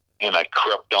 And I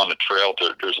crept down the trail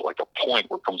to, there's like a point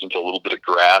where it comes into a little bit of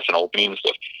grass and opening and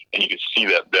stuff, and you can see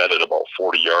that bed at about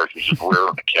 40 yards, which is rare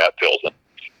in the cattails. And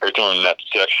every time I'm in that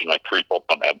section, I creep up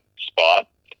on that spot.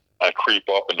 I creep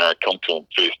up, and then I come to him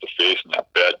face to face in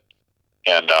that bed.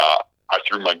 And I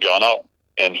threw my gun up,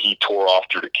 and he tore off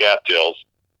through the cattails.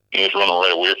 He was running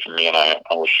right away from me, and I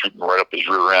was shooting right up his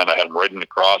rear end. I had him right in the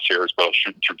crosshairs, but I was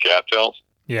shooting through cattails.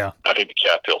 Yeah. I think the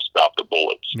cattails stopped the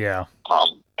bullets. Yeah. That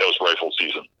was rifle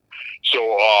season. So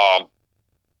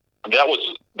that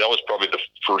was probably the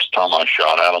first time I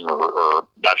shot at him, or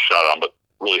not shot at him, but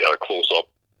really had a close-up.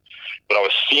 But I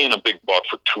was seeing a big buck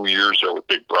for 2 years there with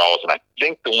big brows, and I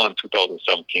think the one in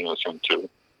 2017 was him too.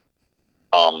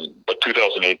 But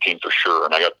 2018 for sure,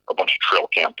 and I got a bunch of trail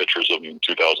cam pictures of him in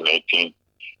 2018.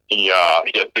 He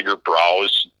had bigger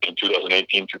brows in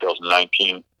 2018,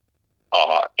 2019,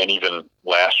 and even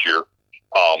last year.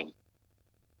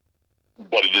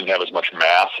 But he didn't have as much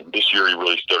mass. And this year he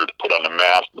really started to put on the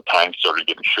mass, and the time started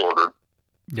getting shorter.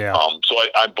 Yeah. So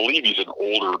I believe he's an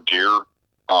older deer,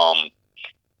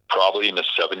 probably in the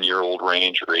 7-year-old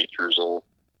range or 8 years old,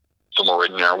 somewhere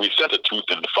right in there. We sent a tooth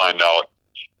in to find out.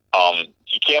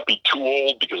 He can't be too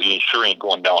old because he sure ain't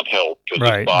going downhill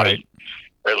because his body,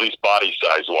 or at least body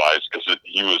size wise, because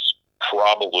he was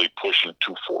probably pushing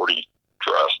 240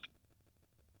 dressed.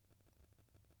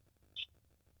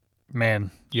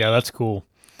 Man, yeah, that's cool.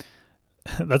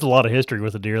 That's a lot of history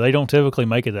with a deer. They don't typically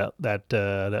make it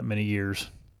that many years.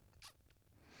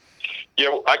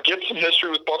 Yeah, I get some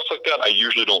history with bucks like that. I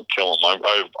usually don't kill them.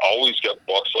 I've always got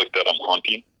bucks like that I'm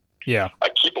hunting. Yeah. I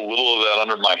keep a little of that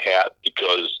under my hat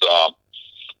because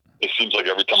it seems like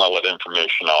every time I let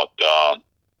information out,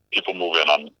 people move in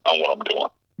on what I'm doing.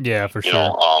 Yeah, for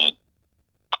sure.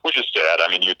 Which is sad. I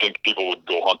mean, you'd think people would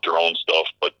go hunt their own stuff,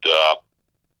 but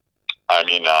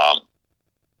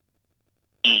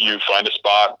you find a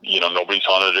spot, nobody's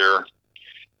hunted there.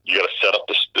 You got to set up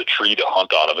the tree to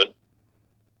hunt out of it.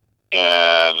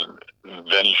 And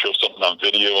then you show something on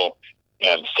video,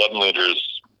 and suddenly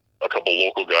there's a couple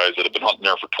local guys that have been hunting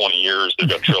there for 20 years. They've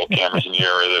got trail cameras in the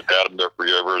area. They've had them there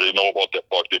forever. They know about that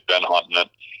buck. They've been hunting it,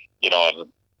 and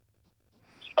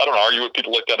I don't argue with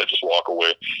people like that. I just walk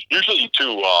away. Usually,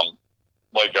 too,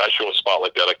 like I show a spot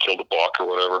like that, I killed a buck or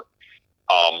whatever.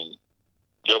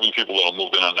 There'll be people that'll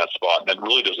move in on that spot, and it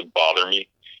really doesn't bother me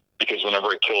because whenever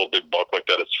I kill a big buck like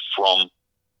that, it's from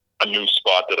a new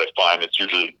spot that I find. It's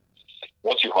usually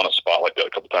once you hunt a spot like that a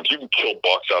couple times, you can kill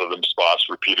bucks out of them spots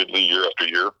repeatedly year after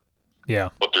year. Yeah.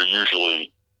 But they're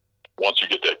usually, once you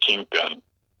get that kingpin,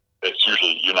 it's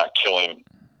usually you're not killing,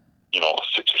 a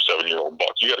 6 or 7 year old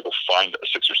buck. You got to go find a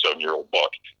 6 or 7 year old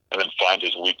buck and then find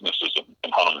his weaknesses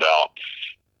and hunt him down.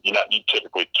 You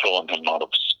typically killing him out of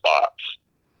spots.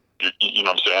 You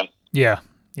know what I'm saying? Yeah.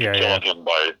 You're killing him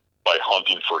by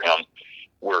hunting for him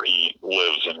where he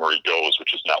lives and where he goes,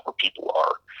 which is not where people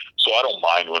are. So I don't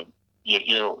mind when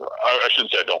I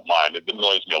shouldn't say I don't mind. It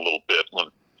annoys me a little bit when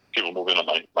people move into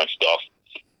my stuff,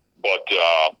 but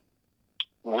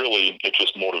really it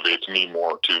just motivates me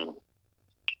more to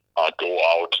go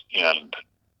out and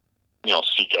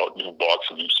seek out new bucks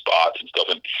and new spots and stuff.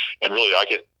 And really I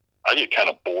get kind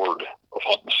of bored of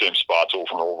hunting the same spots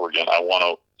over and over again. I want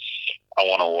to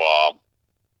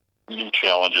new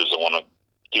challenges. I want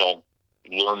to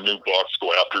learn new bucks,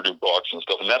 go after new bucks and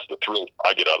stuff. And that's the thrill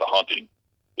I get out of hunting,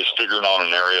 is figuring out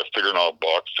an area, figuring out a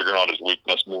buck, figuring out his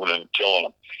weakness, moving in and killing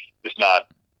him. It's not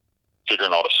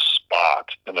figuring out a spot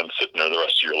and then sitting there the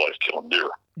rest of your life killing deer.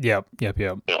 Yep.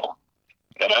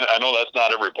 And I know that's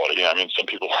not everybody. I mean, some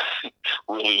people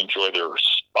really enjoy their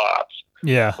spots.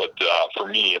 Yeah. But for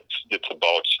me, it's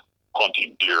about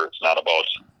hunting deer. It's not about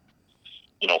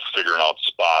figuring out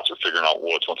spots or figuring out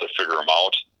woods. Once I figure them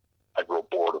out, I grow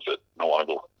bored of it. I want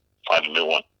to go find a new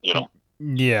one.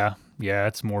 Yeah.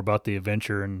 It's more about the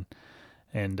adventure and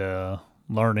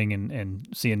learning and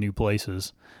seeing new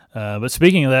places. But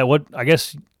speaking of that, what do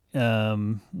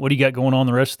you got going on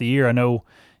the rest of the year? I know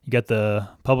you got the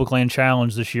Public Land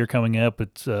Challenge this year coming up.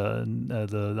 It's I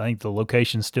think the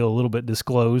location's still a little bit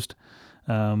disclosed.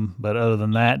 But other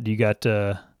than that, do you got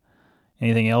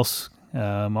anything else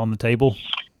on the table?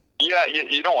 Yeah,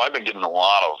 I've been getting a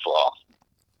lot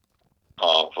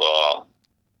of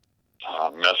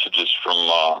messages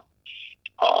from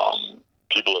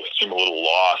people that seem a little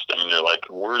lost. I mean, they're like,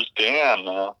 "Where's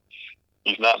Dan?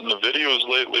 He's not in the videos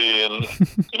lately, and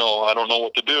I don't know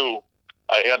what to do.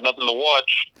 I had nothing to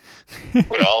watch."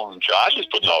 Well, Josh is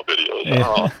putting out videos.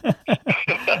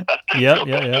 Yeah.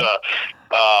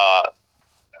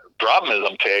 Problem is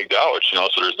I'm tagged out, so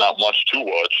there's not much to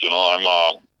watch.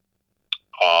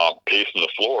 I'm pacing the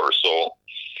floor. So,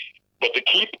 but to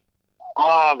keep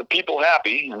the people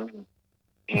happy and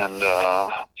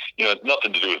it's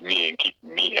nothing to do with me and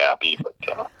keeping me happy, but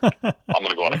I'm going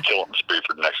to go on a killing spree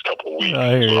for the next couple of weeks.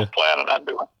 That's what I'm planning on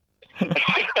doing.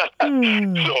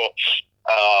 So,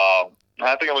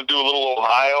 I think I'm going to do a little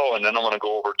Ohio, and then I'm going to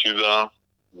go over to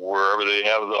wherever they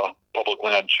have the Public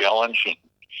Land Challenge. And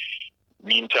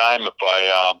meantime, if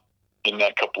in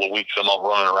that couple of weeks I'm out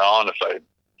running around, if I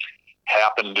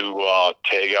happen to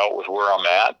tag out with where I'm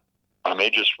at, I may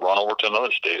just run over to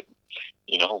another state.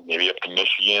 Maybe up to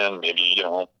Michigan, maybe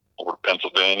over to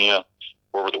Pennsylvania,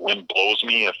 wherever the wind blows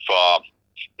me. If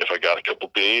I got a couple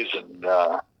days and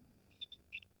I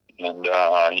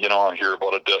hear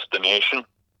about a destination,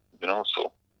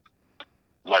 so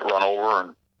might run over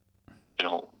and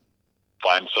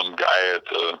find some guy at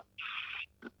the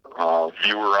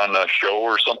viewer on the show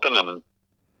or something, and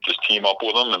just team up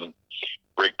with him and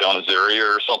break down his area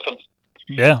or something.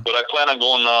 Yeah. But I plan on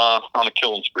going on a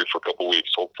killing spree for a couple of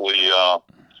weeks. Hopefully I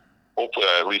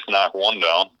at least knock one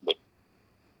down, but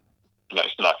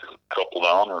nice to knock a couple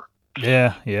down. Or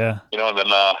yeah. And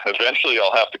then eventually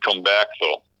I'll have to come back.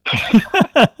 So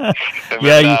and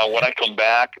yeah. Then, when I come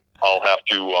back, I'll have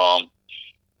to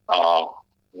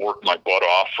work my butt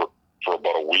off for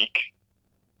about a week,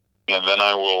 and then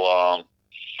I will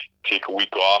take a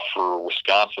week off for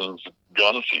Wisconsin's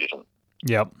gun season.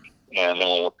 Yep. And then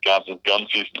when Wisconsin's gun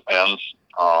season ends,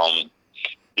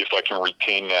 if I can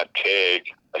retain that tag,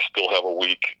 I still have a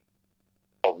week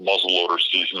of muzzleloader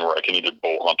season where I can either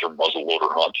bow hunt or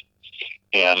muzzleloader hunt.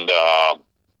 And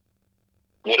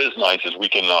what is nice is we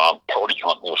can party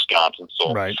hunt in Wisconsin.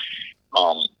 So right.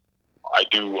 I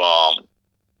do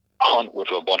hunt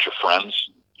with a bunch of friends,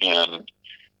 and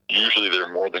usually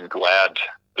they're more than glad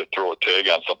to throw a tag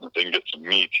on something if they can get some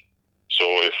meat. So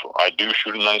if I do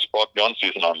shoot a nice buck gun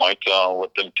season, I might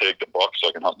let them take the buck so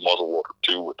I can hunt muzzleloader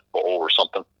too with the bow or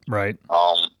something. Right.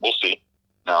 We'll see.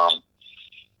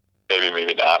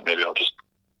 Maybe not. Maybe I'll just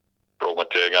throw my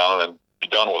tag on it and be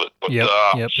done with it. But,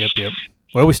 Yep.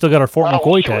 Well, we still got our Fort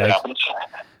McCoy tags.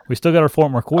 We still got our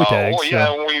Fort McCoy tags. Oh, yeah,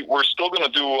 so. We're still going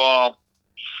to do, I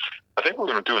think we're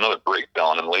going to do another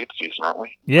breakdown in late season, aren't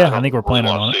we? Yeah, I think we're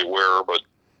planning on it. I don't say where, but...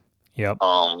 Yep.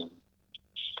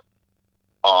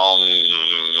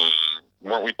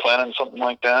 Weren't we planning something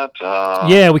like that?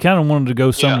 Yeah, we kind of wanted to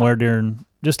go somewhere during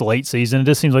just late season. It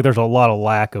just seems like there's a lot of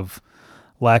lack of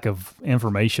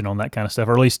information on that kind of stuff,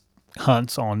 or at least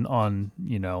hunts on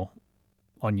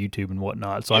on YouTube and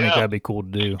whatnot. So I think that'd be cool to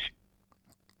do.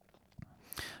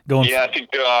 I think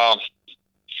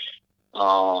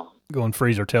go and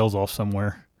freeze our tails off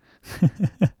somewhere.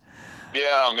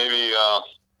 Yeah, maybe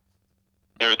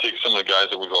take some of the guys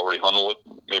that we've already hunted with.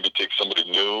 Maybe take somebody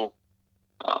new.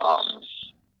 Got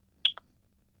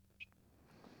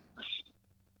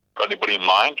anybody in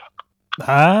mind?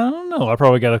 I don't know. I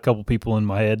probably got a couple people in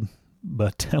my head,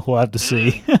 but we'll have to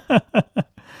see.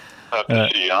 Have to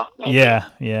see, huh? Okay.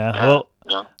 Yeah. Well,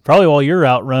 probably while you're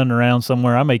out running around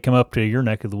somewhere, I may come up to your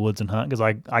neck of the woods and hunt, because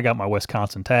I got my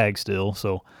Wisconsin tag still.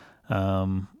 So,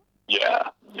 yeah.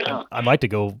 I'd like to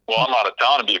go. Well, I'm out of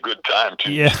town. It'd be a good time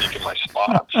to sneak in my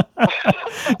spots.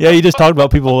 Yeah, you just talked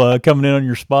about people coming in on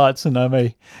your spots, and I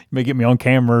may get me on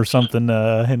camera or something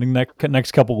in the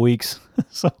next couple of weeks.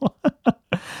 So,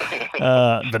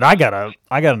 but I got a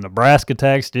Nebraska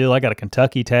tag still. I got a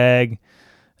Kentucky tag.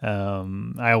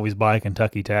 I always buy a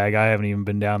Kentucky tag. I haven't even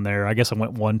been down there. I guess I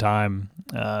went one time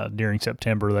during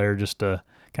September there just to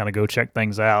kind of go check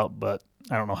things out, but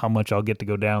I don't know how much I'll get to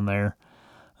go down there.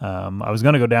 I was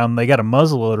going to go down. They got a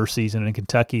muzzleloader season in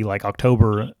Kentucky, like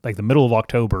October, like the middle of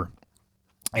October,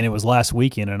 and it was last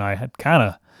weekend. And I had kind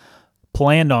of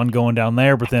planned on going down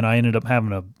there, but then I ended up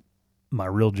having my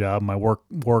real job, my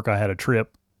work. I had a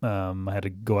trip. I had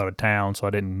to go out of town, so I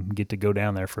didn't get to go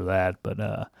down there for that. But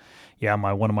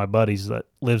one of my buddies that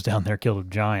lives down there killed a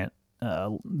giant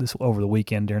this over the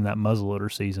weekend during that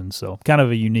muzzleloader season. So kind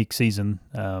of a unique season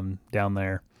down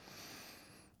there.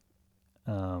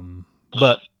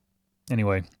 But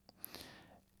anyway,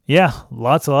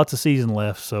 lots of season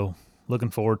left, so looking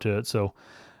forward to it. So,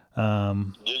 you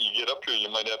get up here, you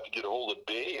might have to get a hold of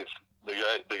Dave, the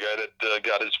guy that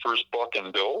got his first buck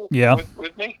and doe. Yeah,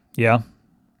 with me. Yeah,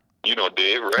 you know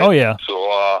Dave, right? Oh yeah.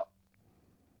 So,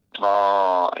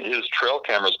 his trail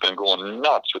camera's been going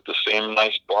nuts with the same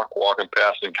nice buck walking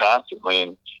past him constantly,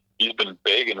 and he's been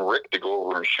begging Rick to go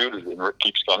over and shoot it, and Rick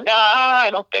keeps going, "Nah, I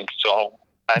don't think so.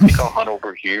 I think I'll hunt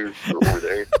over here or over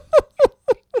there."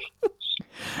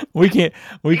 We can't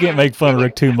make fun of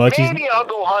Rick too much. Maybe I'll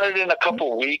go hunt it in a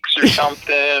couple weeks or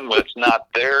something when it's not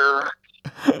there.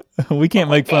 We can't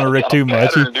make fun of Rick too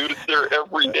much. Dude, it's there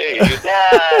every day. It's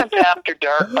after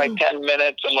dark by 10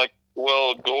 minutes. I'm like,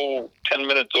 well, go 10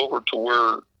 minutes over to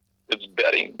where it's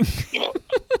bedding.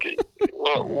 Okay,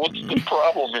 well, what's the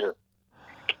problem here?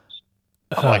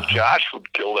 I'm like, Josh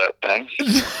would kill that thing.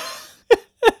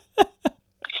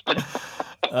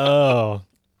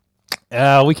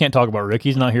 Oh, we can't talk about Rick.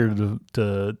 He's not here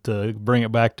to bring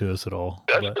it back to us at all.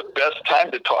 That's the best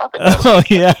time to talk about it. Oh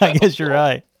yeah, I guess you're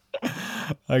right.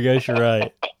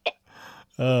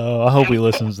 I hope he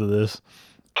listens to this.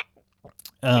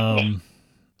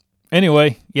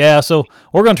 Anyway, so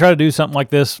we're gonna try to do something like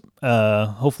this,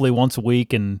 hopefully once a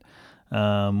week, and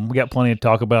we got plenty to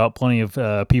talk about, plenty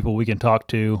of people we can talk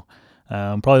to.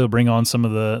 Probably will bring on some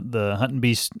of the Hunting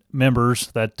Beast members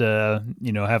that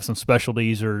have some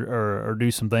specialties or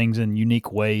do some things in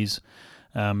unique ways,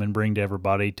 and bring to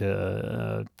everybody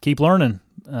to keep learning.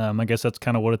 I guess that's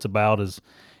kind of what it's about is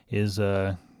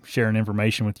sharing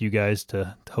information with you guys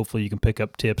to hopefully you can pick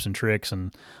up tips and tricks,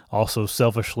 and also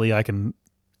selfishly I can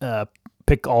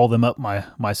pick all of them up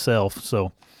myself.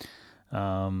 So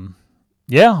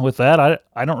with that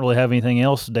I don't really have anything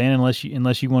else, Dan, unless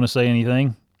you want to say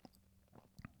anything.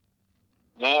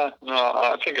 No,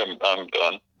 I think I'm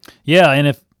done. Yeah, and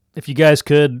if you guys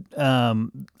could,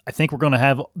 I think we're going to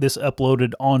have this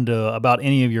uploaded onto about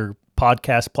any of your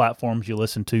podcast platforms you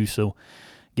listen to. So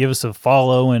give us a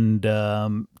follow and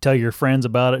tell your friends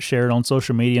about it, share it on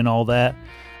social media and all that.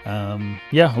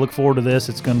 Look forward to this.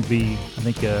 It's going to be, I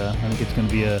think it's going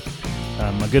to be a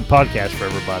good podcast for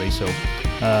everybody. So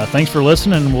thanks for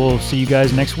listening, and we'll see you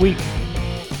guys next week.